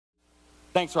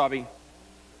Thanks, Robbie.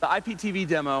 The IPTV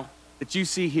demo that you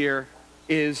see here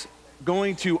is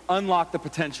going to unlock the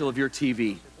potential of your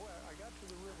TV.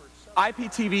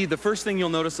 IPTV, the first thing you'll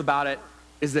notice about it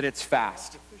is that it's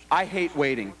fast. I hate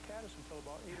waiting.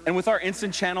 And with our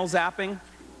instant channel zapping,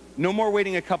 no more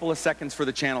waiting a couple of seconds for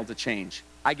the channel to change.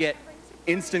 I get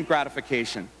instant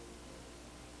gratification.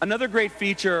 Another great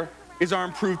feature is our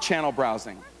improved channel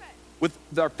browsing. With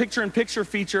our picture-in-picture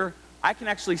feature, I can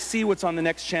actually see what's on the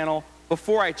next channel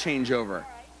before I change over.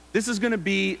 This is going to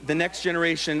be the next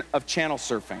generation of channel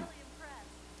surfing.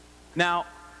 Now,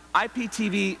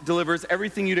 IPTV delivers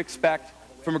everything you'd expect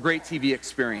from a great TV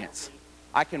experience.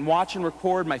 I can watch and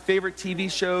record my favorite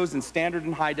TV shows in standard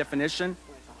and high definition.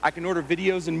 I can order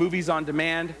videos and movies on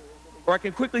demand, or I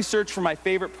can quickly search for my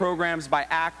favorite programs by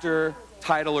actor,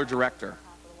 title, or director.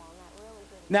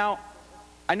 Now,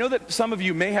 I know that some of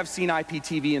you may have seen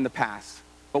IPTV in the past,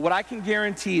 but what I can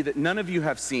guarantee that none of you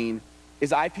have seen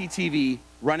is IPTV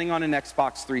running on an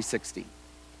Xbox 360.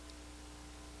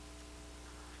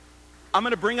 I'm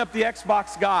going to bring up the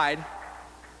Xbox guide.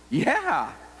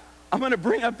 Yeah, I'm going to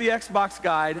bring up the Xbox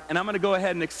guide, and I'm going to go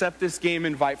ahead and accept this game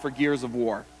invite for Gears of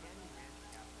War.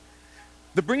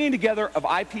 The bringing together of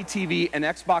IPTV and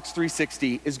Xbox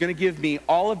 360 is going to give me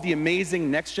all of the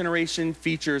amazing next-generation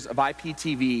features of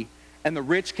IPTV and the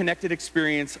rich connected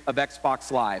experience of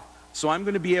Xbox Live. So I'm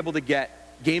going to be able to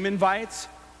get game invites,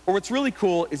 or what's really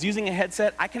cool is using a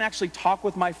headset, I can actually talk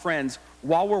with my friends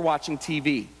while we're watching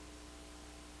TV.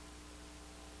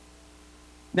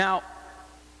 Now,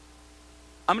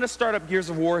 I'm going to start up Gears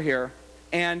of War here,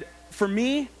 and for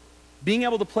me, being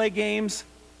able to play games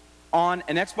on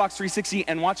an Xbox 360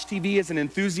 and watch TV as an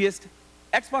enthusiast,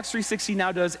 Xbox 360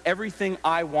 now does everything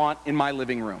I want in my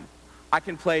living room. I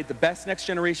can play the best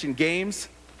next-generation games,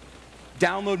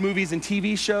 download movies and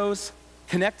TV shows,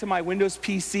 connect to my Windows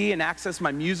PC and access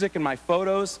my music and my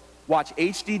photos, watch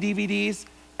HD DVDs,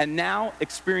 and now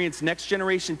experience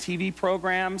next-generation TV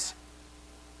programs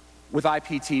with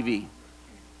IPTV.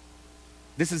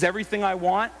 This is everything I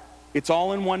want. It's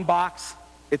all in one box.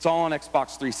 It's all on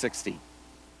Xbox 360.